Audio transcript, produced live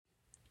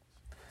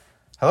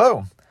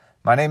Hello,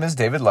 my name is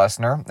David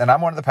Lessner, and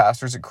I'm one of the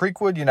pastors at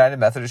Creekwood United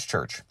Methodist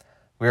Church.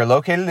 We are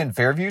located in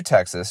Fairview,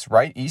 Texas,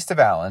 right east of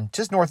Allen,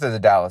 just north of the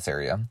Dallas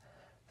area.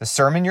 The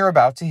sermon you're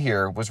about to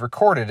hear was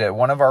recorded at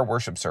one of our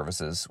worship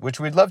services, which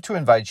we'd love to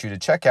invite you to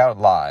check out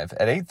live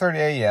at 8:30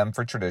 a.m.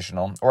 for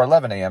traditional or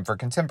 11 a.m. for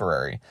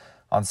contemporary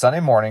on Sunday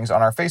mornings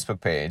on our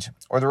Facebook page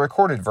or the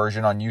recorded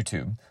version on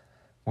YouTube.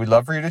 We'd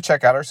love for you to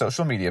check out our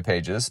social media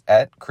pages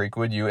at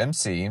Creekwood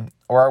UMC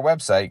or our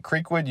website,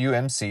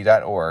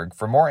 creekwoodumc.org,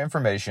 for more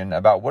information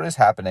about what is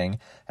happening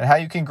and how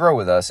you can grow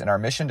with us in our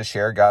mission to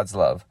share God's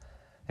love.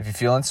 If you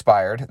feel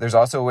inspired, there's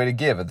also a way to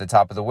give at the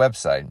top of the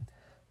website.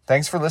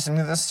 Thanks for listening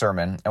to this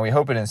sermon, and we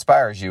hope it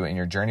inspires you in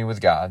your journey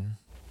with God.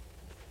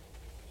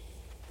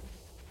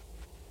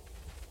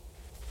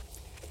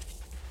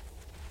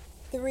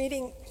 The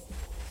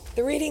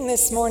reading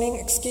this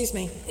morning,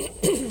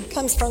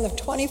 comes from the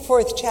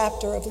 24th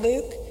chapter of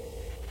Luke,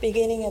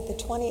 beginning at the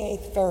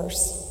 28th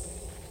verse.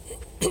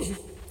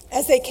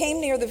 As they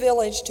came near the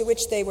village to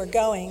which they were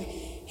going,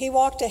 he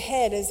walked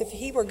ahead as if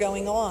he were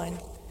going on.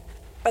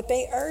 But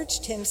they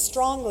urged him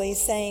strongly,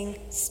 saying,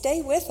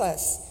 "Stay with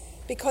us,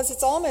 because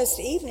it's almost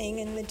evening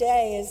and the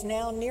day is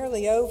now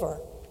nearly over."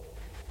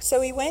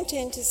 So he went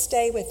in to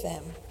stay with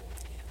them.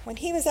 When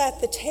he was at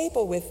the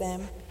table with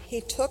them, he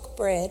took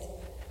bread,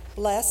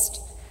 blessed,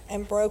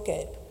 and broke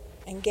it,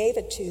 and gave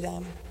it to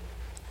them.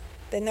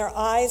 Then their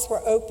eyes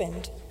were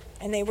opened,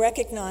 and they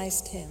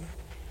recognized him,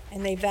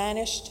 and he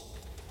vanished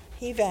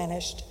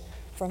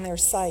from their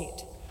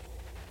sight.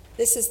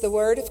 This is the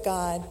word of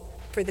God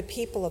for the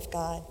people of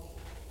God.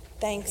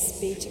 Thanks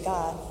be to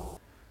God.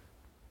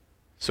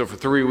 So for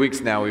 3 weeks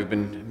now, we've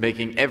been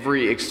making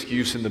every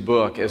excuse in the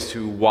book as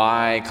to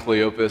why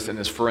Cleopas and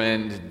his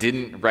friend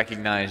didn't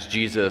recognize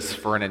Jesus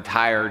for an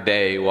entire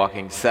day,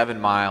 walking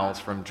 7 miles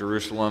from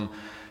Jerusalem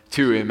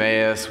to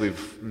Emmaus.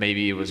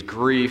 Maybe it was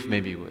grief,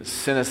 maybe it was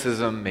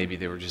cynicism, maybe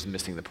they were just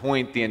missing the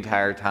point the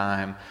entire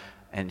time.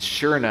 And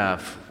sure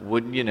enough,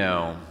 wouldn't you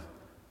know,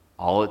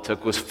 all it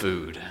took was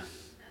food. You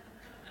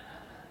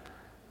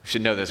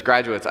should know this.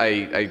 Graduates,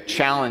 I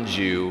challenge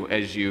you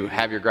as you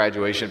have your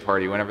graduation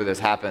party, whenever this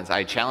happens,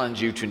 I challenge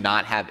you to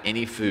not have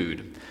any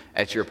food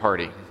at your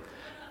party.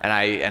 And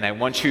I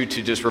want you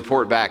to just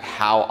report back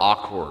how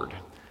awkward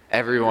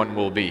everyone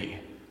will be.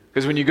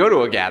 Because when you go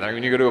to a gathering,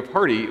 when you go to a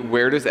party,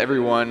 where does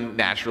everyone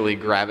naturally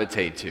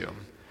gravitate to?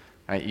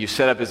 Right? You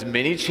set up as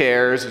many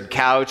chairs and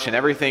couch and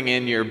everything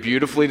in your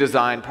beautifully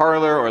designed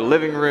parlor or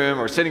living room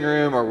or sitting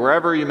room or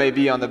wherever you may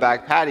be on the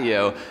back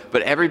patio,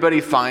 but everybody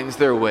finds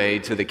their way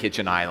to the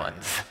kitchen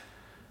islands.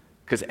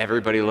 Because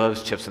everybody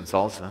loves chips and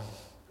salsa.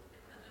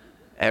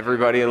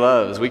 Everybody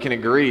loves. We can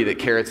agree that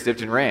carrots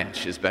dipped in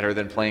ranch is better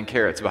than plain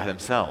carrots by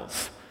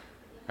themselves.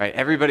 Right?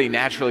 Everybody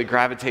naturally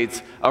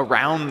gravitates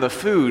around the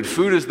food.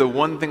 Food is the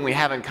one thing we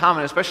have in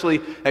common,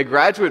 especially at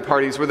graduate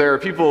parties where there are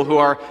people who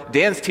are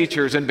dance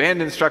teachers and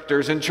band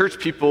instructors and church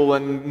people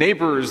and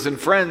neighbors and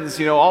friends,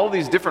 all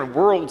these different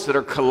worlds that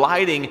are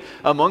colliding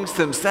amongst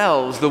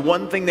themselves. The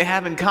one thing they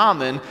have in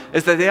common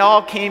is that they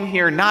all came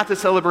here not to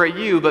celebrate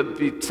you,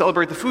 but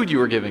celebrate the food you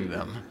were giving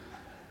them.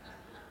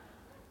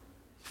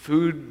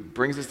 Food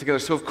brings us together.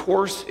 So of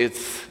course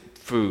it's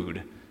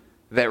food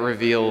that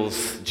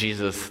reveals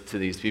Jesus to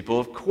these people,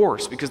 of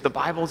course, because the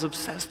Bible is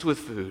obsessed with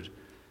food.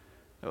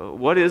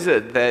 What is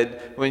it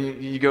that when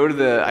you go to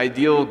the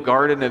ideal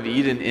Garden of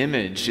Eden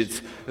image,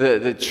 it's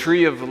the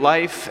tree of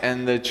life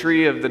and the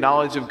tree of the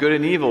knowledge of good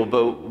and evil,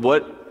 but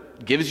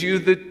what gives you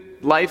the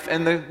life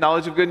and the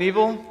knowledge of good and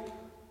evil?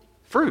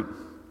 Fruit.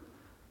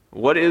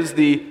 What are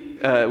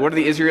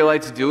the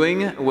Israelites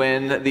doing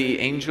when the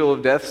angel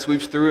of death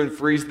sweeps through and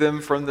frees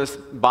them from this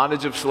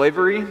bondage of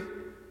slavery?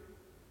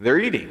 They're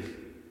eating.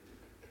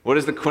 What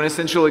is the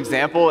quintessential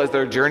example as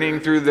they're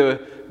journeying through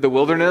the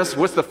wilderness?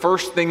 What's the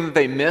first thing that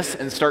they miss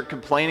and start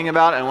complaining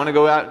about and want to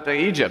go out to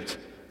Egypt?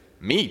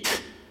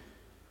 Meat.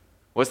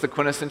 What's the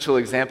quintessential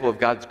example of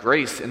God's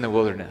grace in the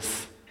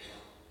wilderness?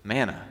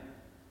 Manna.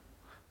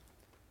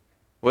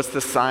 What's the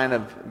sign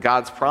of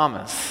God's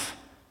promise?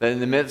 That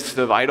in the midst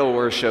of idol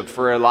worship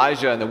for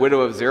Elijah and the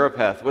widow of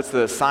Zarephath, what's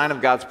the sign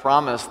of God's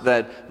promise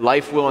that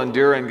life will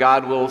endure and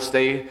God will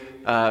stay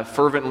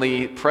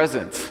fervently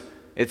present?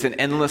 It's an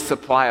endless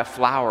supply of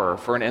flour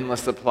for an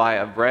endless supply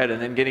of bread. And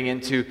then getting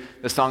into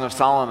the Song of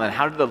Solomon,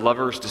 how did the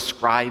lovers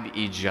describe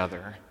each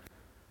other?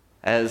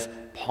 As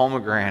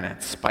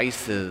pomegranates,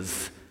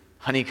 spices,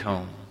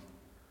 honeycomb.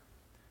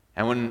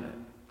 And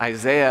when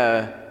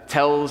Isaiah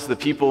tells the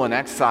people in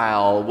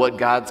exile what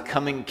God's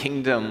coming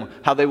kingdom,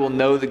 how they will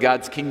know that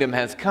God's kingdom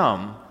has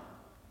come,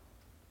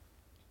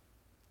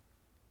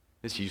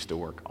 this used to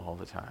work all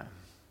the time.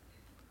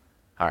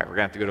 All right, we're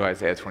going to have to go to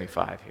Isaiah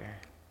 25 here.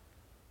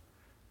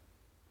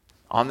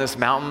 On this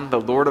mountain, the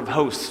Lord of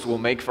hosts will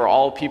make for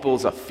all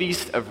peoples a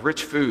feast of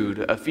rich food,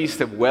 a feast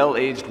of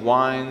well-aged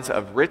wines,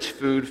 of rich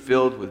food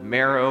filled with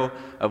marrow,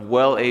 of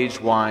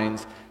well-aged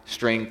wines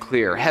strained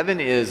clear. Heaven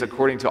is,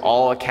 according to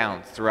all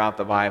accounts throughout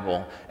the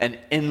Bible, an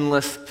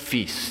endless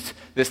feast.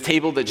 This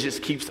table that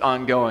just keeps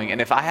on going. And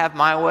if I have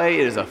my way,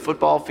 it is a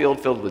football field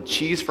filled with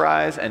cheese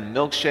fries and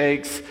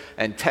milkshakes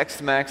and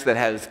Tex-Mex that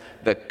has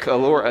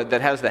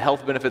the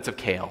health benefits of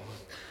kale.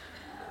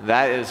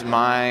 That is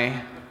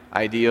my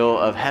ideal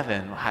of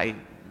heaven.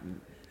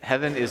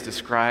 Heaven is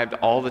described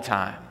all the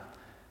time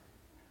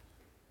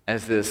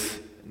as this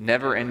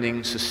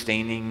never-ending,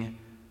 sustaining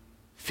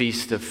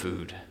feast of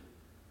food.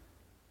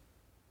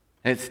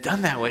 And it's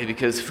done that way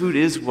because food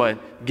is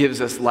what gives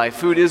us life.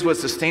 Food is what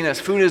sustains us.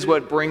 Food is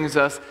what brings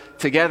us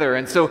together.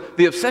 And so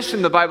the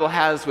obsession the Bible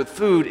has with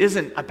food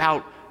isn't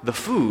about the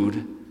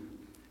food.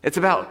 It's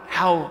about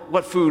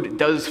what food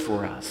does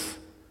for us.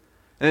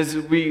 And as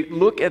we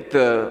look at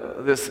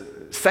this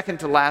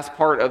second to last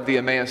part of the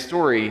Emmaus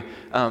story,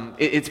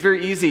 it's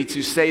very easy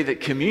to say that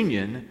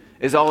communion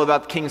is all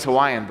about King's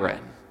Hawaiian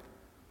bread.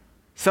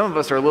 Some of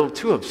us are a little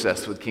too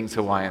obsessed with King's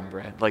Hawaiian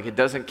bread. Like it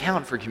doesn't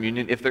count for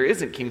communion if there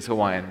isn't King's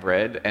Hawaiian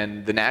bread,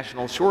 and the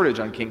national shortage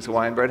on King's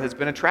Hawaiian bread has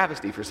been a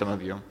travesty for some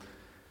of you.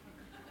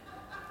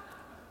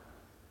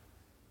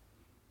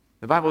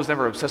 The Bible is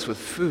never obsessed with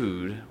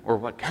food or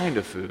what kind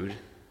of food.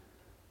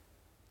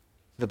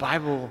 The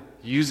Bible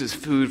uses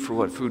food for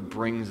what food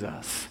brings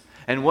us.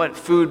 And what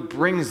food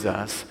brings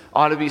us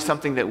ought to be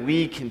something that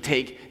we can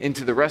take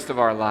into the rest of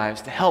our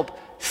lives to help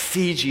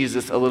see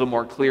Jesus a little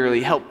more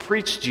clearly, help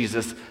preach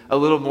Jesus a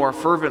little more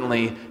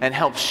fervently, and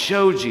help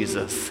show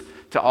Jesus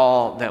to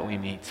all that we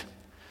meet.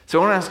 So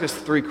I want to ask us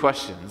three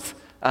questions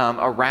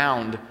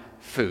around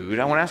food.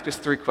 I want to ask us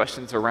three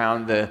questions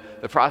around the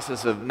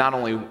process of not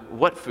only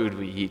what food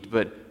we eat,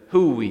 but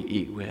who we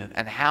eat with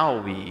and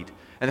how we eat.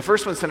 And the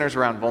first one centers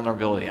around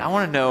vulnerability. I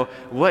want to know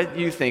what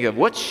you think of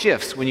what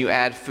shifts when you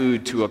add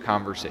food to a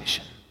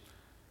conversation.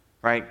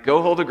 Right?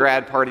 Go hold a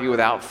grad party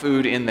without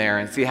food in there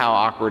and see how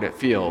awkward it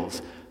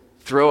feels.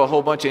 Throw a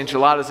whole bunch of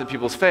enchiladas in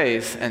people's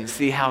face and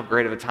see how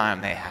great of a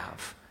time they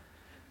have.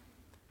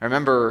 I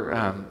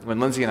remember when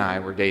Lindsay and I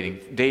were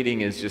dating. Dating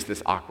is just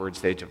this awkward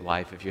stage of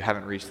life. If you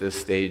haven't reached this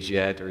stage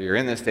yet or you're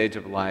in this stage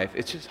of life,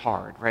 it's just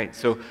hard, right?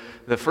 So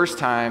the first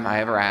time I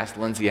ever asked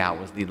Lindsay out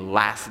was the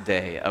last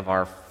day of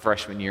our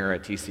freshman year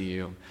at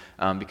TCU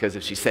because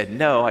if she said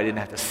no, I didn't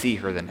have to see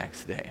her the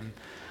next day.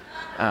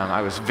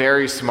 I was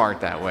very smart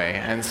that way.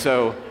 And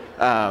so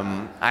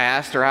I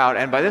asked her out,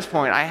 and by this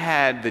point, I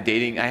had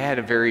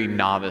a very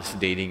novice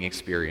dating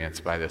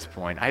experience by this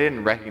point. I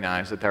didn't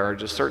recognize that there are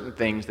just certain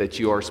things that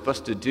you are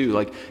supposed to do,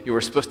 like you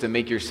were supposed to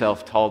make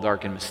yourself tall,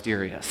 dark, and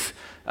mysterious,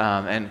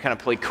 and kind of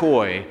play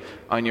coy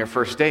on your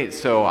first date.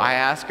 So I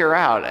asked her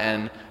out,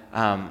 and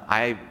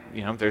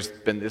there's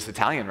been this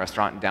Italian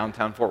restaurant in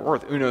downtown Fort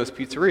Worth, Uno's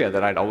Pizzeria,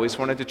 that I'd always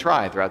wanted to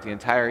try throughout the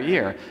entire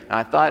year. And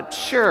I thought,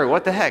 sure,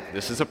 what the heck,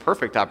 this is a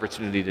perfect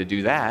opportunity to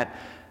do that.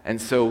 And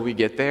so we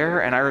get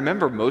there, and I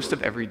remember most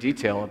of every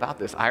detail about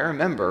this. I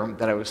remember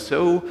that I was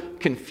so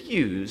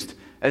confused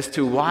as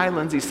to why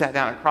Lindsay sat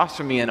down across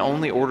from me and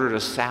only ordered a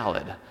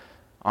salad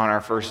on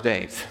our first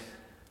date.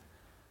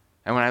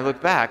 And when I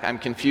look back, I'm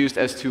confused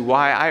as to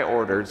why I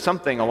ordered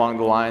something along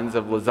the lines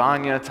of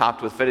lasagna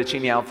topped with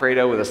fettuccine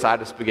alfredo with a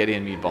side of spaghetti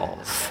and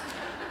meatballs,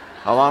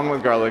 along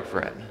with garlic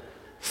bread.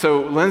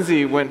 So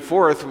Lindsay went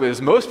forth,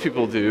 as most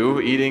people do,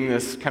 eating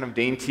this kind of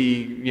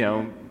dainty,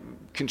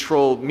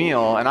 controlled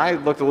meal, and I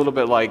looked a little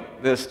bit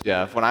like this,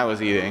 Jeff, when I was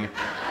eating.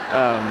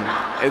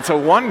 It's a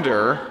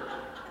wonder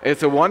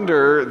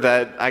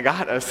that I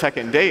got a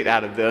second date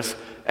out of this.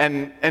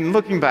 And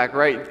looking back,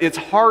 right, it's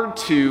hard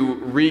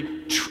to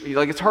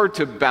it's hard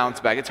to bounce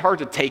back. It's hard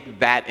to take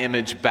that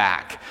image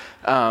back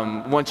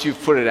once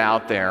you've put it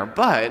out there.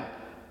 But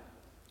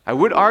I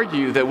would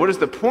argue that what is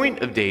the point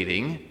of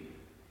dating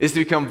is to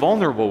become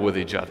vulnerable with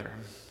each other.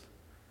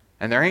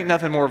 And there ain't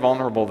nothing more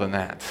vulnerable than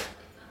that.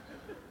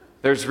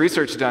 There's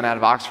research done out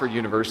of Oxford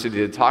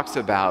University that talks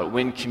about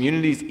when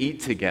communities eat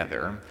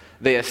together,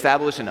 they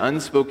establish an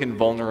unspoken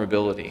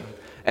vulnerability.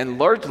 And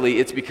largely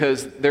it's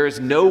because there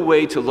is no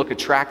way to look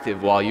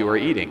attractive while you are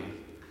eating.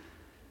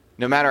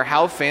 No matter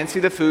how fancy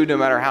the food, no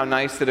matter how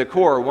nice the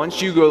decor,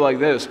 once you go like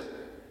this,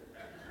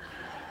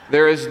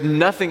 there is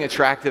nothing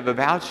attractive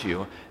about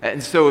you.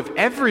 And so if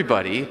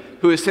everybody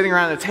who is sitting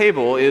around the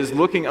table is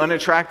looking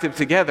unattractive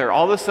together,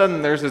 all of a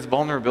sudden there's this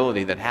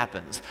vulnerability that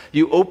happens.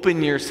 You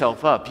open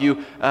yourself up.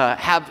 You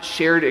have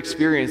shared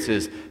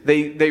experiences.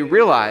 They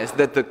realize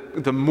that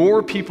the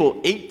more people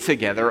ate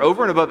together,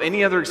 over and above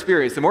any other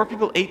experience, the more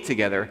people ate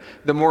together,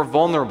 the more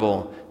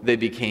vulnerable they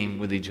became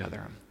with each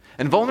other.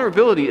 And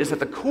vulnerability is at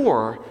the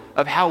core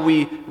of how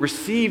we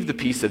receive the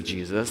peace of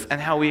Jesus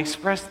and how we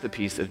express the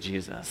peace of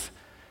Jesus.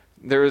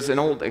 There is an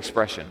old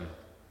expression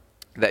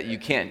that you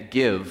can't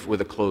give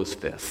with a closed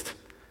fist.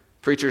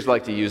 Preachers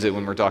like to use it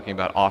when we're talking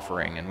about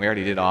offering, and we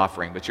already did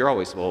offering, but you're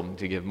always welcome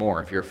to give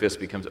more if your fist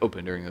becomes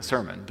open during the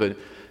sermon. But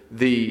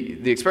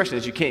the expression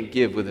is you can't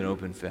give with an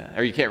open fist,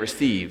 or you can't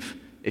receive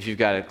if you've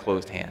got a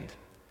closed hand.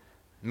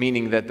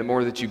 Meaning that the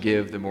more that you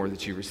give, the more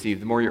that you receive.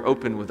 The more you're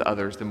open with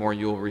others, the more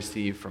you'll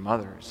receive from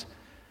others.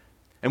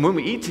 And when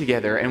we eat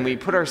together and we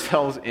put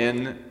ourselves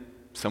in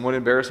somewhat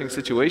embarrassing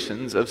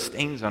situations of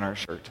stains on our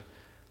shirt,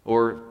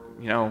 or,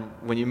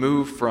 when you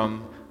move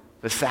from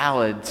the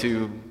salad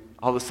to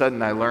all of a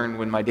sudden I learn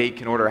when my date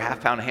can order a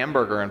half-pound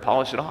hamburger and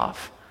polish it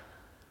off.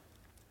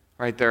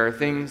 Right? There are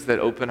things that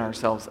open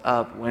ourselves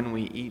up when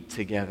we eat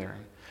together.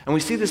 And we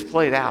see this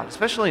played out,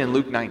 especially in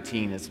Luke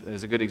 19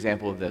 is a good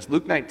example of this.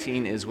 Luke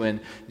 19 is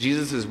when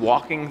Jesus is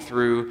walking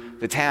through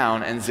the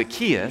town, and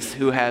Zacchaeus,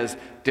 who has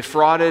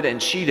defrauded and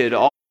cheated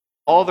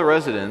all the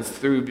residents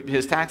through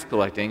his tax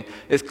collecting,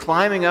 is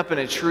climbing up in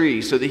a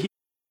tree so that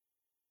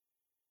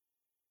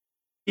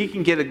he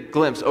can get a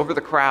glimpse over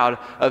the crowd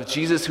of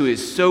Jesus, who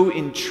is so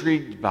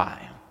intrigued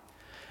by.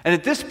 And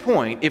at this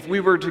point, if we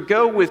were to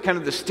go with kind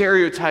of the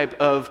stereotype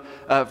of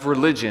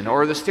religion,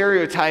 or the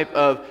stereotype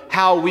of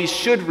how we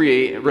should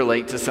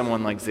relate to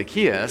someone like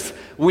Zacchaeus,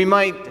 we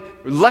might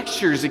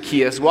lecture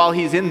Zacchaeus while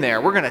he's in there.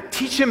 We're going to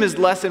teach him his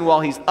lesson while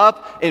he's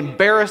up,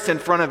 embarrassed in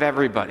front of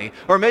everybody.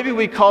 Or maybe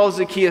we call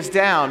Zacchaeus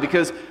down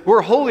because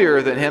we're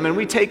holier than him, and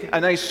we take a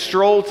nice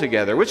stroll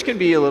together, which can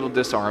be a little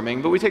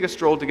disarming, but we take a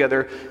stroll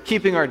together,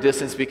 keeping our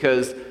distance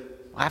because,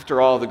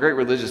 after all, the great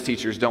religious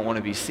teachers don't want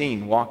to be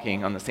seen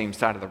walking on the same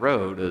side of the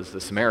road as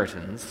the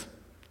Samaritans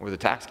or the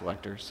tax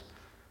collectors.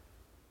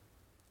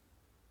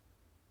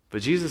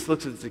 But Jesus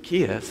looks at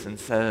Zacchaeus and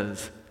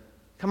says,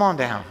 "Come on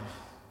down.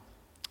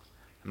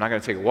 I'm not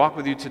going to take a walk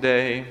with you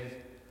today. I'm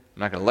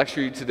not going to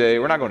lecture you today.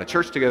 We're not going to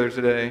church together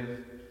today.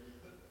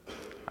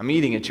 I'm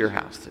eating at your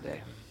house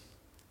today."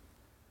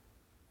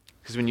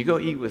 Because when you go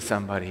eat with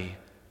somebody,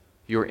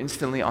 you're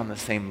instantly on the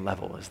same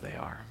level as they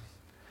are.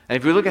 And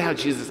if we look at how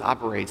Jesus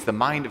operates, the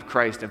mind of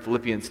Christ in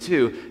Philippians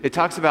 2, it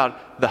talks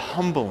about the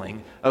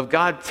humbling of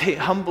God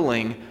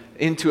humbling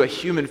into a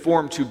human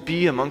form to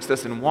be amongst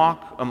us and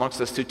walk amongst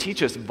us, to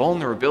teach us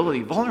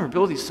vulnerability.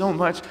 Vulnerability so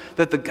much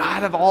that the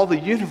God of all the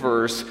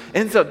universe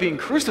ends up being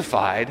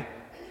crucified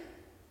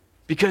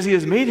because he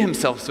has made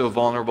himself so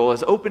vulnerable,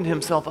 has opened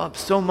himself up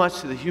so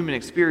much to the human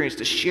experience,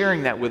 to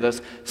sharing that with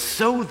us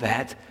so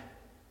that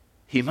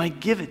he might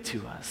give it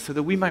to us, so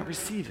that we might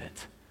receive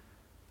it.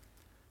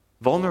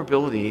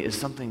 Vulnerability is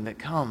something that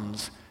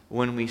comes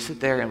when we sit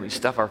there and we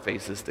stuff our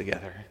faces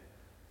together.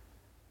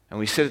 And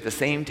we sit at the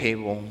same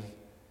table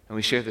and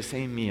we share the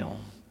same meal.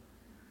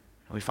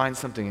 And we find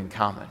something in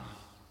common.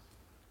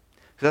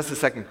 So that's the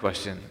second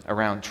question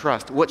around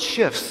trust. What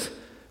shifts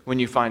when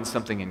you find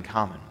something in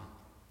common?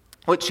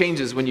 What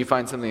changes when you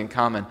find something in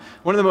common?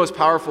 One of the most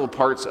powerful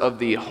parts of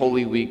the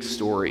Holy Week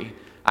story,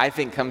 I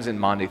think, comes in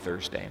Maundy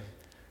Thursday.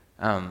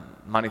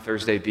 Maundy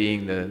Thursday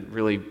being the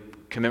really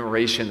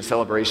commemoration, the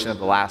celebration of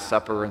the Last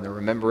Supper, and the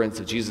remembrance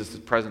of Jesus'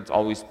 presence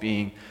always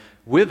being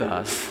with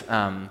us.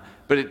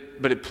 But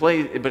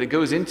it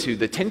goes into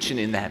the tension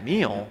in that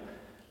meal.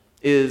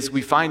 Is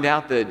we find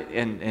out that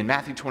in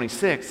Matthew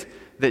 26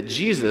 that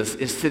Jesus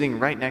is sitting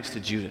right next to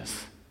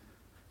Judas.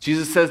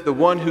 Jesus says, "The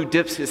one who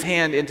dips his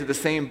hand into the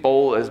same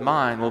bowl as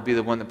mine will be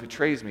the one that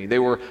betrays me." They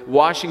were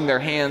washing their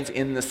hands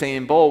in the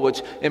same bowl,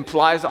 which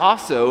implies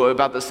also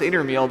about the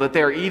Seder meal that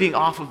they're eating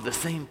off of the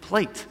same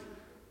plate.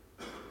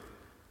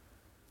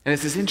 And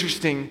it's this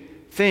interesting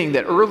thing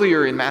that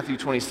earlier in Matthew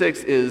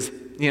 26 is,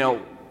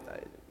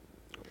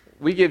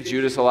 we give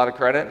Judas a lot of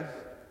credit,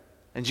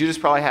 and Judas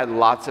probably had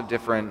lots of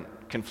different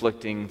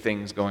conflicting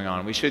things going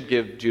on. We should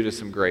give Judas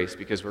some grace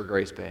because we're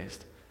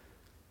grace-based.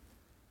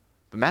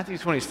 But Matthew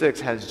 26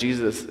 has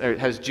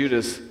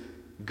Judas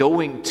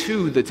going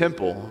to the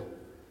temple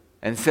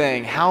and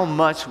saying, "How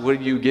much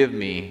would you give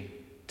me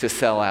to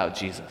sell out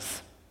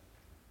Jesus?"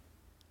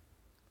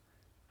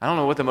 I don't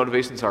know what the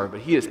motivations are, but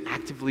he is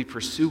actively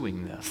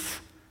pursuing this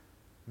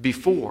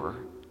before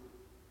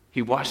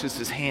he washes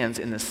his hands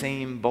in the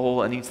same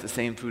bowl and eats the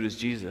same food as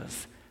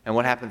Jesus. And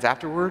what happens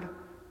afterward?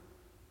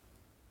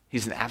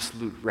 He's an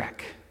absolute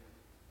wreck.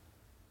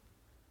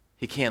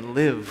 He can't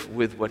live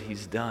with what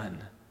he's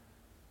done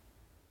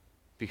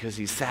because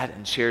he sat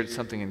and shared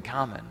something in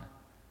common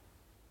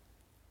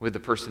with the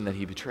person that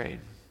he betrayed.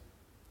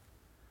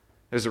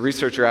 There's a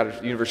researcher out of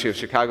the University of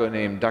Chicago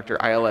named Dr.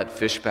 Ayelet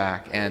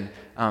Fishback, and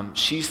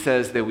she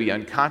says that we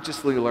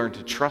unconsciously learn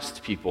to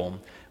trust people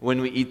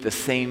when we eat the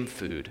same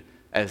food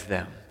as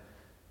them.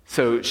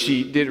 So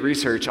she did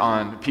research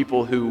on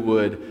people who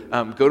would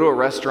go to a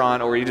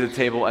restaurant or eat at a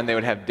table and they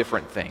would have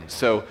different things.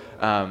 So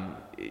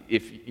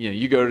if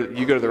you go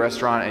to the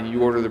restaurant and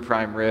you order the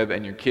prime rib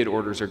and your kid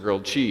orders a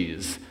grilled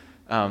cheese,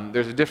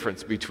 there's a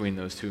difference between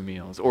those two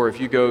meals. Or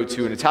if you go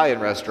to an Italian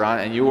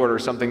restaurant and you order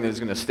something that's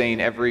going to stain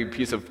every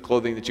piece of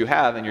clothing that you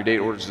have and your date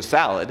orders a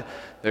salad,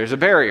 there's a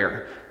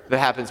barrier that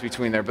happens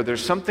between there. But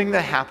there's something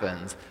that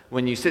happens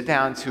when you sit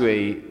down to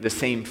the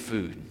same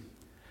food.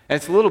 And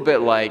it's a little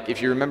bit like,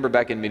 if you remember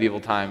back in medieval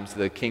times,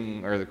 the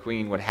king or the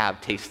queen would have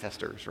taste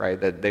testers, right?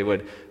 That they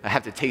would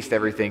have to taste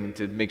everything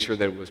to make sure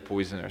that it was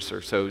poisonous,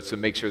 or so to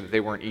make sure that they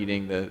weren't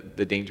eating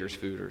the dangerous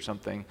food or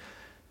something.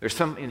 There's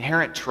some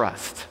inherent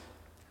trust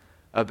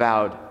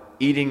about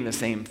eating the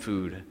same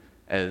food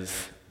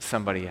as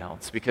somebody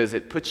else because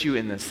it puts you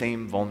in the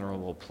same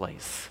vulnerable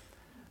place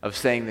of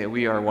saying that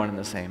we are one and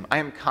the same. I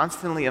am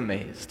constantly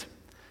amazed,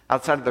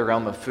 outside of the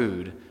realm of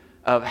food,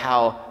 of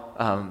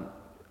how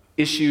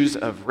issues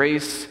of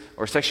race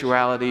or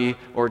sexuality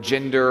or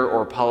gender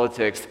or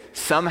politics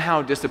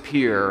somehow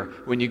disappear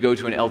when you go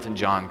to an Elton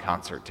John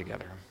concert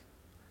together.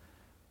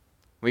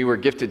 We were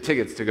gifted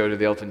tickets to go to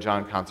the Elton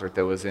John concert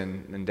that was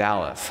in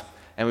Dallas.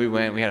 And we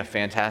went, we had a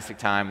fantastic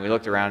time. We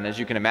looked around, and as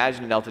you can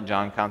imagine, an Elton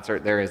John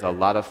concert, there is a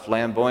lot of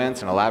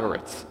flamboyance and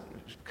elaborate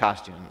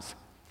costumes.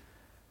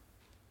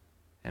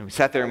 And we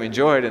sat there and we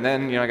enjoyed, and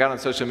then, I got on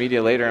social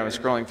media later and I was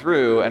scrolling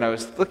through, and I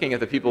was looking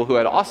at the people who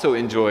had also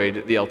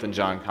enjoyed the Elton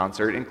John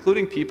concert,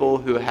 including people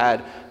who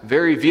had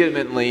very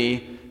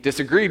vehemently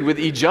disagreed with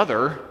each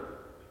other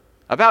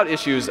about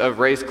issues of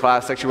race,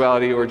 class,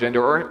 sexuality, or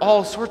gender, or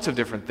all sorts of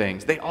different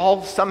things. They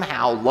all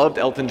somehow loved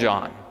Elton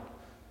John.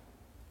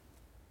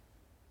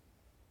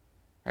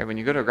 Right, when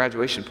you go to a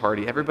graduation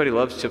party, everybody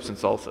loves chips and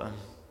salsa.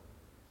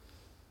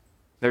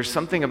 There's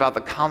something about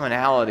the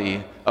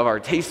commonality of our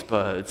taste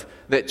buds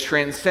that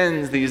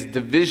transcends these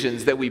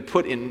divisions that we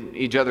put in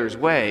each other's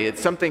way.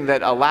 It's something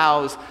that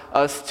allows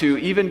us to,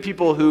 even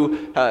people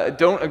who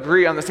don't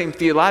agree on the same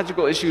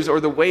theological issues or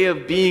the way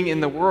of being in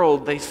the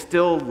world, they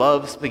still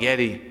love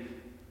spaghetti.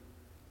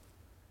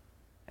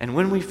 And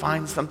when we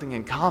find something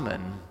in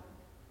common,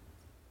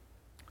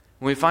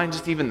 when we find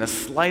just even the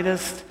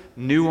slightest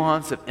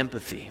nuance of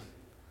empathy,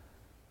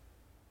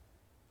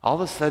 all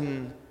of a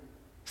sudden,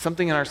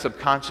 something in our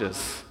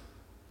subconscious,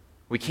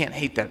 we can't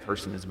hate that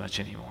person as much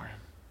anymore.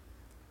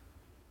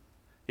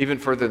 Even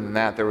further than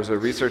that, there was a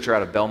researcher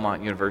out of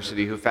Belmont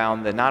University who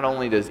found that not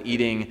only does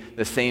eating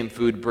the same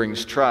food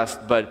brings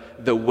trust,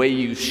 but the way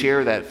you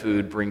share that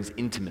food brings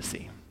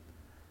intimacy.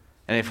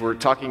 And if we're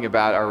talking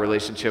about our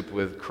relationship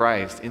with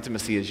Christ,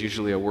 intimacy is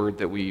usually a word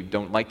that we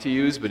don't like to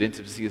use, but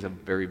intimacy is a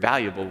very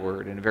valuable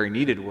word and a very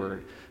needed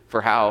word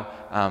for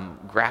how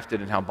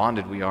grafted and how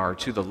bonded we are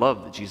to the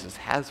love that Jesus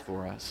has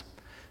for us.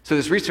 So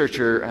this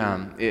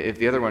researcher, if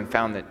the other one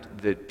found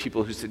that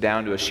people who sit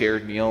down to a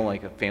shared meal,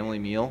 like a family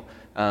meal,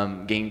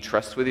 gain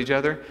trust with each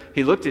other,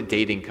 he looked at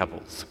dating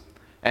couples.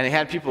 And he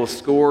had people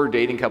score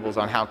dating couples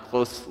on how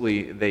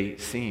closely they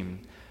seem.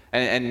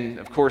 And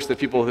of course, the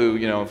people who,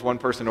 if one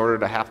person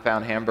ordered a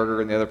half-pound hamburger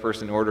and the other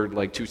person ordered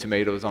like 2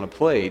 tomatoes on a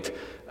plate,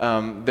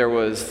 there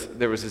was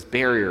this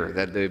barrier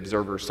that the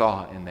observer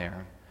saw in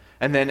there.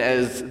 And then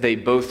as they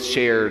both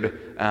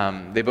shared,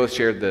 they both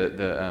had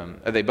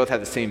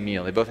the same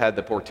meal. They both had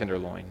the pork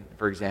tenderloin,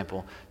 for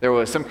example. There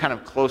was some kind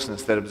of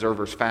closeness that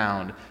observers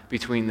found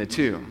between the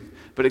two.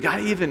 But it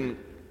got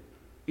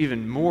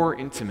even more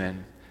intimate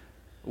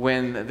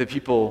when the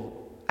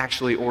people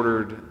actually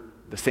ordered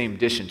the same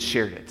dish and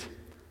shared it.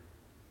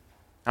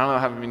 I don't know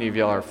how many of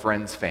y'all are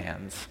Friends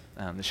fans,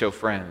 the show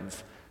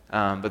Friends.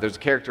 But there's a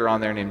character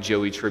on there named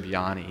Joey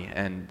Tribbiani,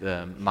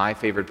 and my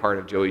favorite part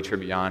of Joey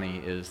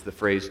Tribbiani is the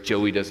phrase,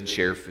 "Joey doesn't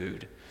share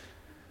food."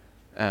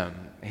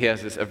 He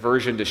has this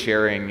aversion to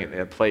sharing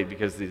a plate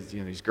because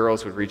these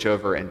girls would reach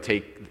over and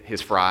take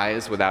his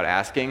fries without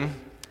asking.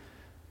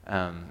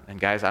 And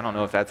guys, I don't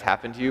know if that's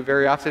happened to you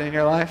very often in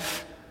your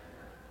life,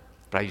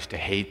 but I used to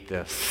hate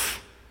this.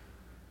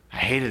 I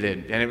hated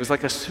it, and it was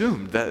like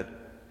assumed that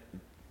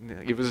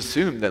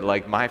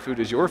like my food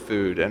is your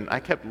food, and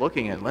I kept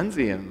looking at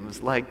Lindsay and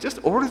was like, just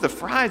order the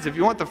fries if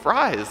you want the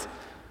fries.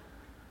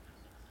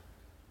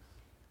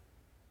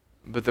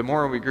 But the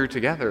more we grew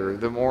together,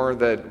 the more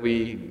that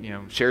we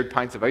shared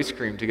pints of ice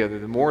cream together,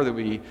 the more that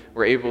we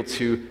were able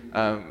to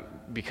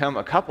become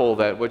a couple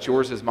that what's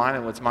yours is mine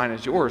and what's mine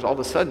is yours. All of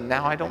a sudden,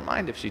 now I don't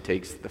mind if she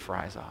takes the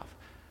fries off.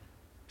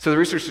 So the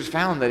researchers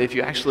found that if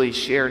you actually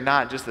share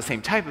not just the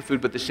same type of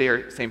food, but the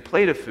same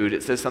plate of food,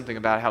 it says something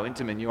about how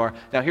intimate you are.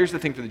 Now, here's the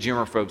thing for the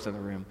germophobes in the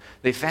room.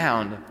 They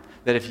found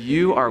that if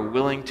you are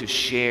willing to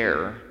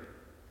share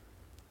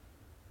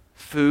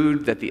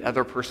food that the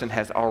other person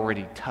has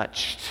already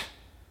touched,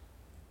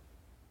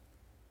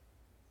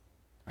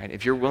 right?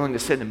 If you're willing to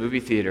sit in a movie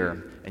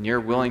theater and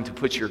you're willing to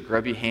put your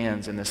grubby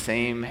hands in the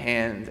same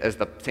hands as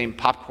the same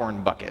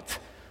popcorn bucket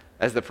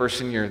as the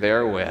person you're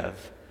there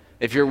with,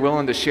 if you're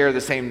willing to share the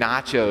same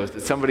nachos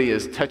that somebody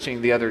is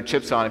touching the other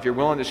chips on, if you're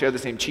willing to share the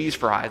same cheese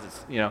fries,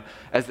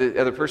 as the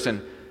other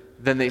person,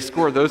 then they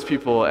score those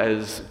people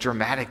as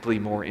dramatically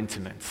more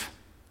intimate.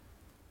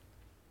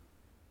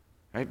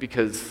 Right?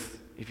 Because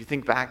if you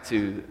think back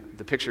to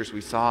the pictures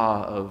we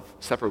saw of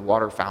separate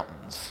water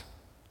fountains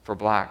for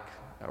black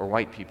or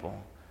white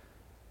people,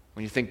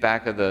 when you think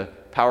back of the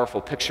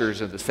powerful pictures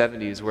of the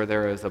 70s where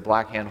there is a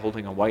black hand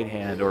holding a white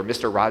hand, or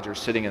Mr. Rogers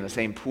sitting in the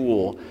same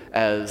pool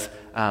as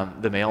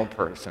the male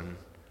person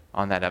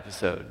on that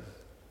episode,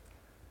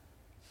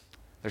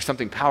 there's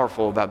something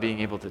powerful about being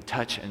able to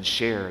touch and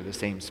share the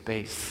same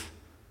space.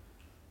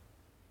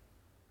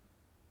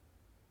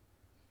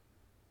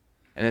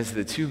 And as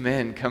the two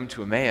men come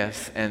to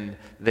Emmaus and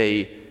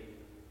they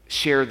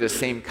share the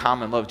same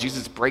common love,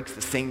 Jesus breaks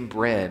the same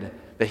bread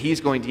that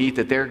he's going to eat,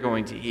 that they're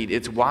going to eat.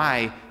 It's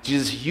why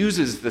Jesus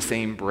uses the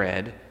same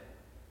bread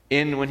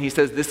when he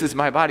says, this is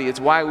my body. It's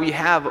why we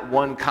have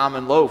one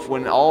common loaf.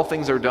 When all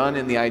things are done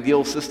in the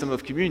ideal system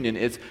of communion,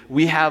 it's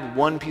we have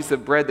one piece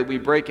of bread that we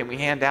break and we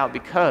hand out,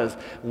 because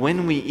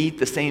when we eat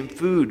the same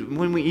food,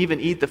 when we even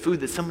eat the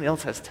food that somebody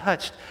else has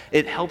touched,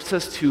 it helps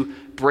us to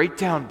break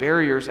down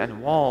barriers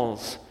and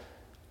walls.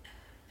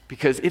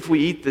 Because if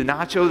we eat the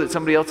nacho that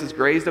somebody else has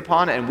grazed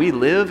upon and we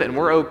live and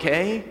we're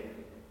okay,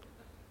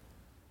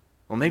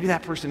 well, maybe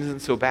that person isn't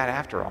so bad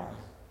after all.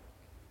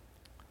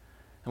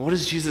 And what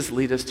does Jesus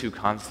lead us to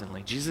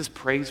constantly? Jesus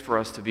prays for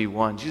us to be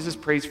one. Jesus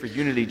prays for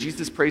unity.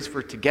 Jesus prays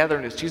for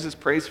togetherness. Jesus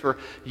prays for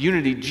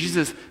unity.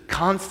 Jesus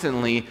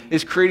constantly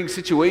is creating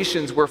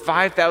situations where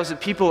 5,000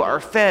 people are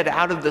fed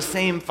out of the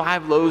same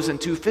 5 loaves and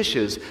 2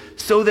 fishes,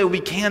 so that we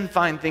can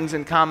find things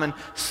in common,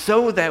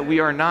 so that we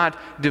are not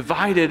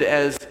divided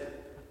as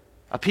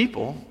a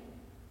people,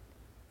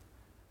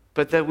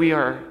 but that we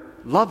are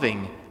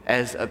loving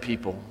as a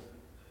people.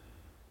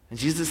 And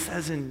Jesus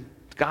says in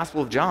the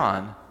Gospel of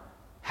John,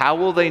 how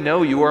will they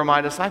know you are my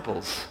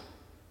disciples?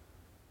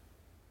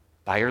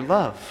 By your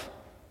love.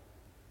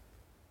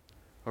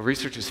 What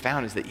research has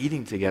found is that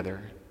eating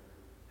together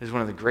is one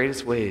of the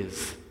greatest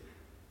ways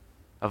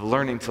of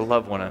learning to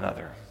love one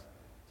another,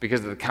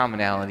 because of the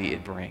commonality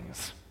it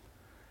brings.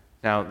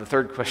 Now, the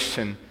third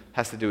question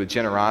has to do with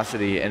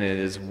generosity, and it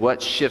is,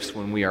 what shifts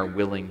when we are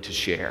willing to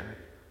share?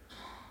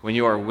 When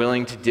you are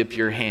willing to dip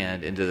your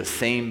hand into the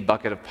same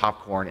bucket of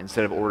popcorn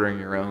instead of ordering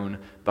your own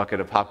bucket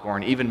of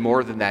popcorn. Even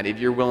more than that, if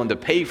you're willing to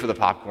pay for the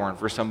popcorn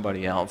for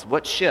somebody else.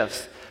 What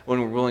shifts when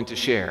we're willing to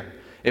share?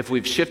 If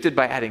we've shifted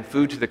by adding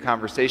food to the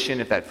conversation,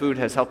 if that food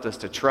has helped us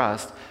to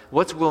trust,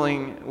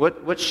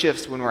 what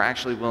shifts when we're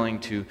actually willing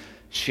to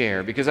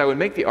share? Because I would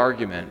make the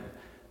argument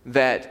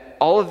that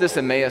all of this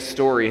Emmaus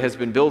story has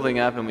been building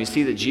up, and we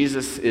see that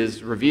Jesus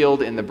is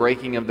revealed in the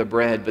breaking of the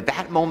bread, but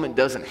that moment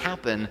doesn't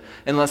happen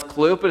unless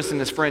Cleopas and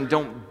his friend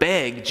don't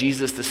beg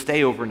Jesus to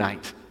stay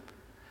overnight.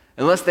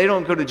 Unless they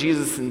don't go to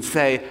Jesus and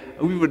say,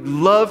 we would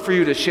love for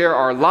you to share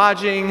our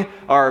lodging,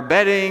 our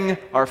bedding,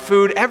 our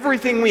food,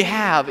 everything we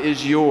have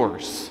is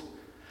yours.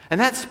 And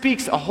that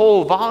speaks a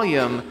whole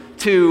volume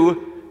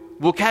to,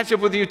 we'll catch up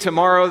with you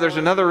tomorrow, there's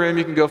another room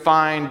you can go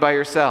find by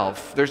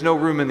yourself. There's no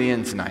room in the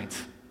inn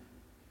tonight.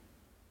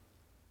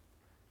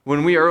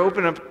 When we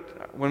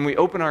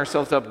open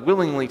ourselves up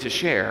willingly to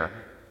share,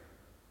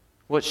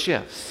 what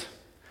shifts?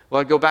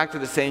 Well, I go back to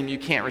the saying, you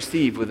can't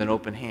receive with an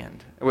open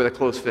hand, or with a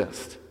closed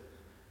fist.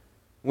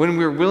 When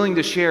we're willing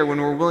to share, when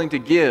we're willing to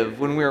give,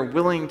 when we're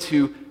willing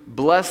to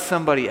bless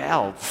somebody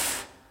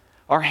else,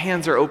 our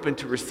hands are open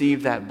to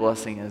receive that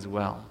blessing as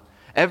well.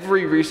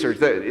 Every research,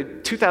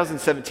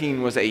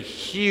 2017 was a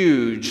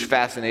huge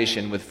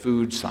fascination with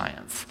food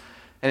science.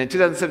 And in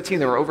 2017,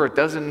 there were over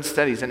 12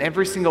 studies, and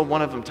every single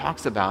one of them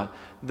talks about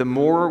the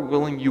more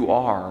willing you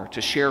are to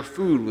share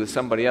food with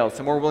somebody else,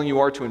 the more willing you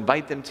are to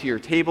invite them to your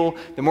table,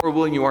 the more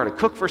willing you are to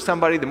cook for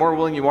somebody, the more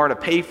willing you are to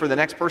pay for the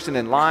next person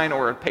in line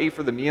or pay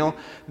for the meal,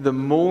 the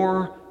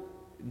more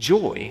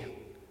joy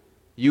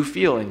you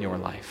feel in your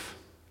life.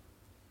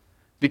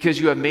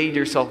 Because you have made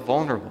yourself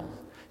vulnerable.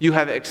 You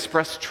have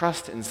expressed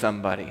trust in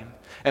somebody.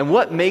 And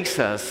what makes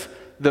us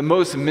the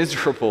most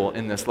miserable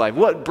in this life,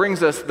 what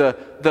brings us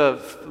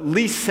the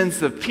least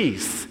sense of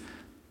peace,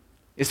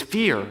 is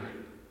fear,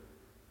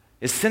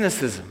 is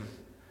cynicism,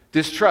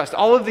 distrust.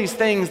 All of these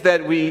things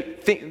that we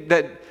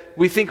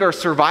think are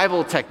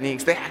survival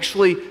techniques, they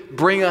actually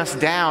bring us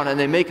down and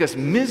they make us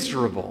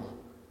miserable.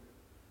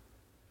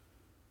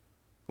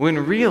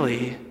 When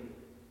really,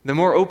 the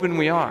more open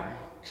we are,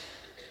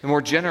 the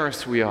more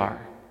generous we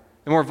are,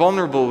 the more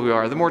vulnerable we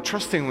are, the more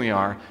trusting we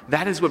are,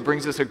 that is what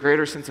brings us a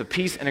greater sense of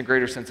peace and a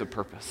greater sense of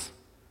purpose.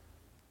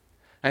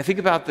 And I think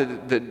about the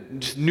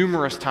just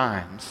numerous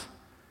times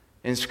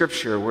in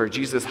Scripture where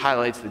Jesus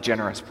highlights the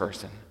generous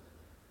person.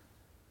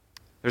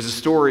 There's a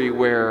story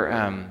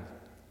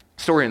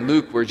in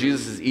Luke where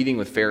Jesus is eating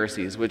with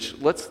Pharisees, which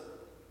let's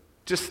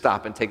just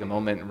stop and take a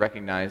moment and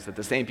recognize that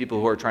the same people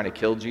who are trying to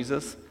kill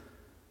Jesus,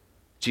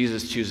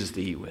 Jesus chooses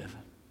to eat with.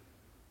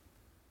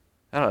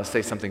 That ought to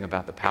say something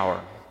about the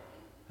power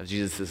of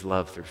Jesus'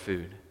 love through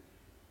food.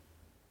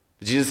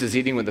 Jesus is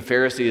eating with the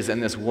Pharisees,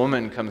 and this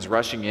woman comes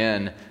rushing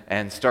in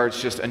and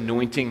starts just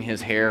anointing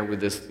his hair with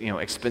this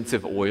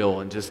expensive oil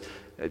and just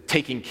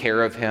taking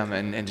care of him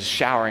and just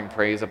showering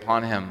praise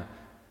upon him.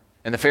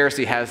 And the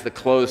Pharisee has the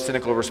closed,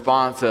 cynical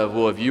response of,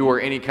 well, if you were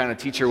any kind of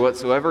teacher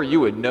whatsoever, you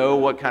would know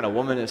what kind of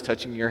woman is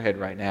touching your head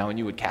right now, and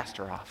you would cast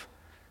her off.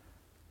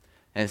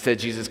 And instead,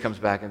 Jesus comes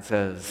back and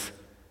says,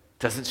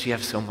 doesn't she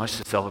have so much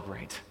to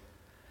celebrate?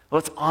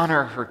 Let's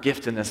honor her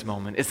gift in this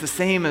moment. It's the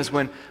same as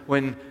when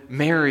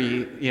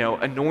Mary,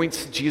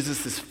 anoints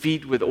Jesus'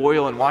 feet with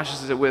oil and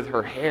washes it with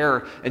her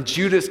hair, and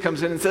Judas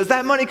comes in and says,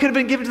 that money could have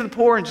been given to the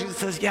poor. And Jesus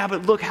says, yeah,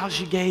 but look how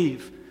she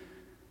gave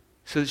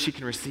so that she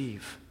can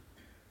receive.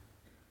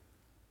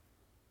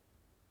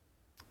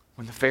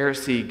 When the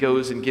Pharisee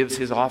goes and gives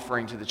his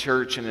offering to the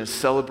church and is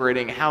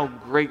celebrating how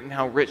great and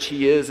how rich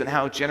he is and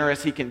how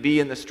generous he can be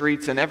in the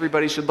streets, and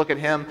everybody should look at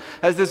him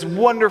as this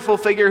wonderful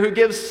figure who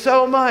gives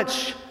so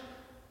much.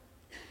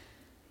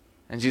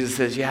 And Jesus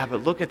says, yeah,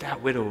 but look at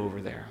that widow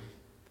over there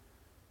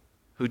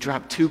who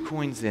dropped 2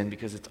 coins in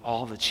because it's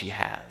all that she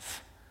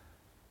has.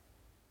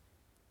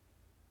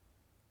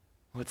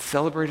 What's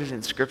celebrated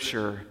in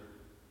Scripture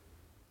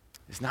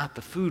is not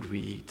the food we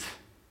eat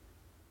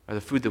or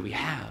the food that we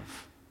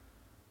have.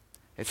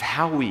 It's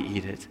how we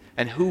eat it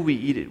and who we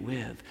eat it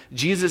with.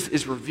 Jesus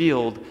is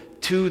revealed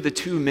to the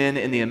 2 men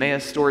in the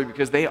Emmaus story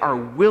because they are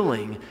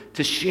willing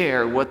to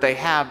share what they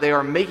have. They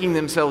are making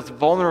themselves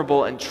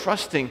vulnerable and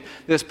trusting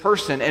this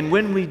person. And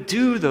when we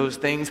do those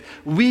things,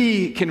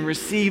 we can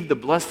receive the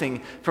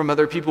blessing from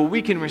other people.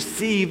 We can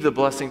receive the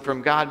blessing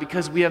from God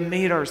because we have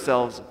made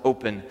ourselves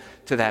open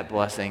to that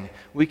blessing.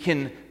 We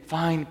can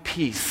find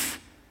peace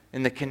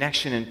in the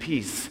connection and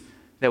peace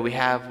that we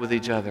have with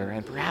each other.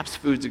 And perhaps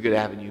food's a good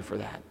avenue for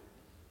that.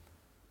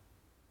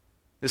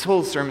 This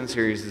whole sermon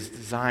series is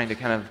designed to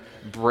kind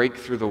of break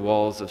through the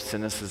walls of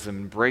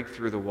cynicism, break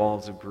through the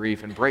walls of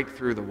grief, and break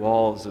through the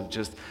walls of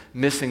just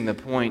missing the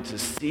point to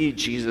see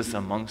Jesus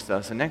amongst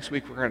us. And next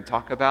week we're going to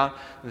talk about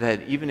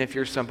that even if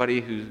you're somebody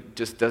who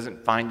just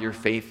doesn't find your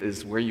faith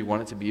is where you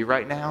want it to be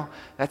right now,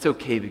 that's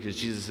okay because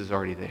Jesus is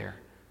already there.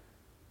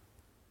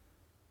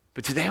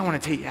 But today I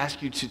want to ask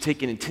you to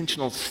take an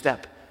intentional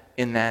step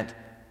in that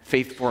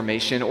faith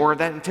formation or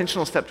that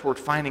intentional step toward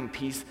finding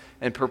peace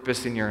and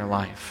purpose in your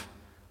life.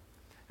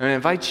 I'm going to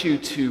invite you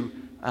to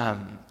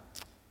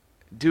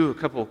do a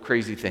couple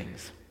crazy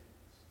things.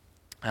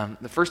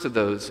 The first of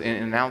those,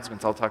 in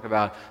announcements I'll talk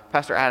about,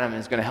 Pastor Adam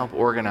is going to help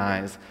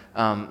organize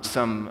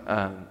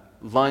some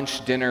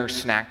lunch, dinner,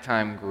 snack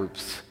time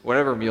groups,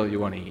 whatever meal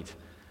you want to eat.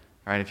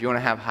 All right, if you want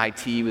to have high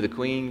tea with the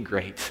Queen,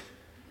 great.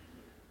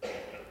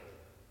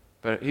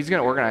 But he's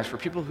going to organize for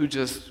people who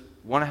just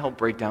want to help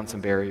break down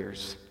some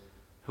barriers,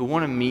 who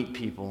want to meet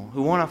people,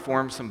 who want to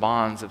form some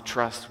bonds of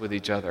trust with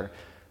each other.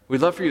 We'd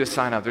love for you to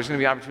sign up. There's going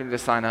to be an opportunity to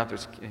sign up.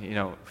 There's,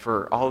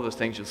 for all of those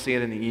things, you'll see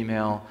it in the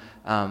email.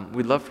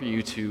 We'd love for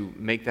you to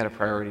make that a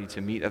priority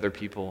to meet other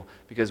people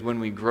because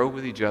when we grow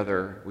with each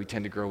other, we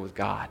tend to grow with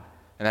God,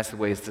 and that's the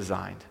way it's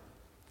designed.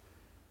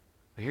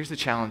 But here's the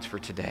challenge for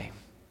today.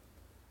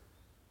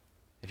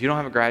 If you don't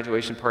have a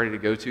graduation party to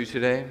go to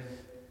today,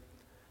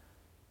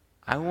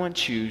 I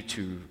want you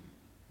to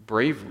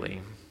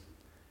bravely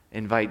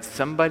invite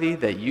somebody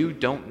that you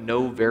don't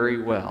know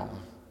very well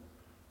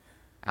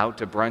out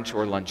to brunch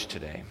or lunch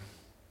today.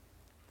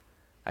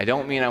 I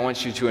don't mean I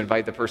want you to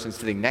invite the person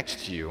sitting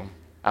next to you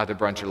out to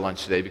brunch or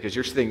lunch today because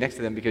you're sitting next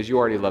to them because you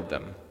already love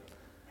them.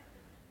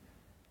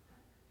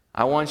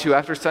 I want you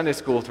after Sunday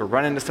school to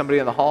run into somebody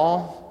in the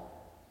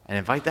hall and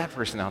invite that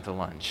person out to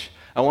lunch.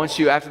 I want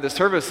you after the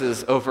service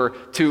is over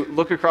to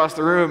look across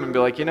the room and be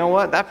like, you know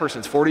what? That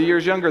person's 40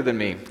 years younger than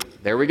me.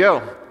 There we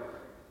go.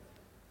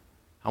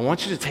 I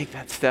want you to take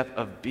that step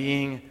of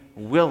being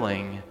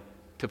willing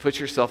to put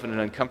yourself in an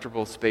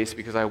uncomfortable space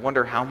because I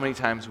wonder how many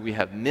times we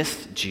have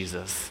missed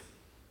Jesus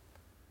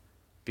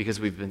because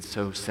we've been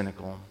so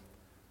cynical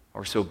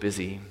or so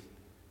busy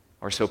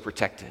or so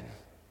protected.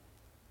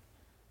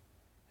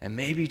 And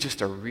maybe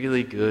just a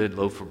really good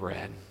loaf of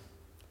bread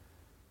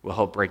will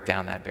help break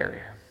down that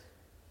barrier.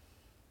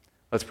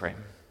 Let's pray.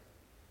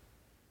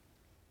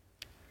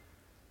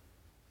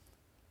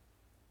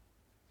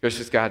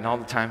 Gracious God, in all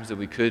the times that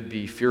we could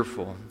be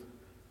fearful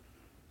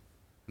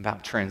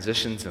about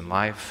transitions in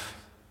life,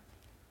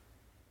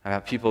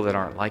 about people that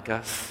aren't like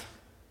us,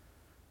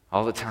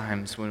 all the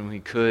times when we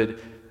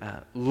could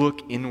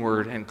look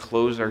inward and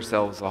close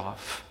ourselves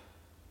off.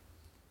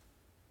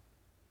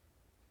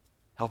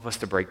 Help us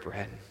to break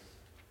bread.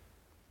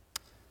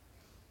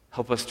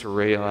 Help us to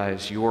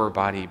realize your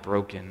body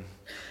broken.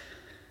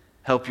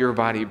 Help your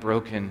body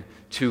broken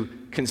to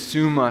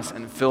consume us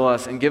and fill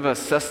us and give us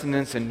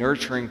sustenance and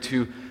nurturing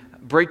to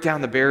break down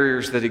the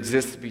barriers that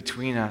exist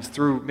between us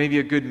through maybe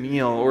a good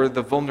meal or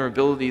the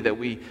vulnerability that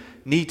we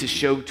need to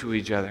show to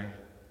each other.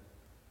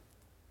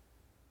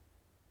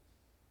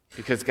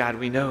 Because God,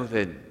 we know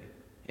that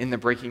in the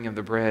breaking of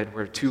the bread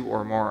where 2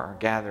 or more are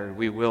gathered,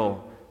 we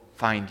will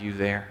find you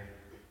there.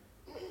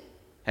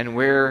 And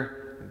where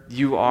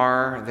you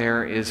are,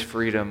 there is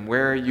freedom.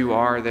 Where you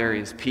are, there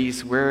is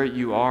peace. Where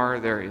you are,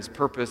 there is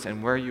purpose.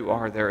 And where you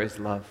are, there is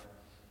love.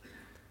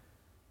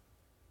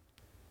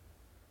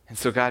 And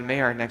so, God,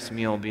 may our next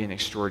meal be an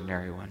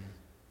extraordinary one.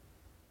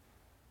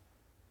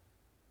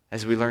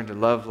 As we learn to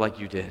love like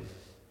you did.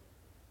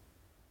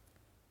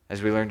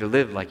 As we learn to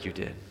live like you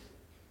did.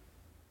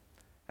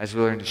 As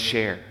we learn to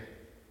share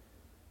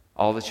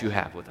all that you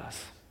have with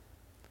us.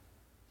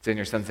 It's in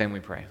your Son's name we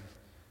pray.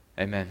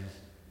 Amen.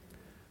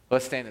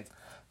 Let's stand.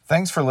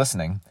 Thanks for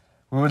listening.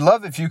 We would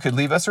love if you could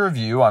leave us a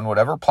review on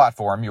whatever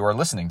platform you are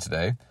listening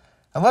today,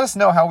 and let us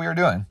know how we are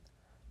doing.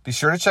 Be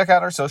sure to check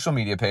out our social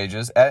media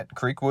pages at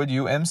Creekwood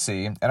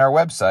UMC and our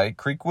website,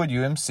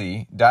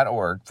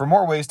 creekwoodumc.org, for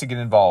more ways to get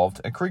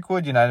involved at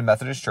Creekwood United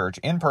Methodist Church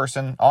in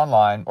person,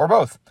 online, or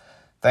both.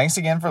 Thanks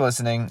again for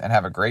listening, and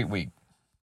have a great week.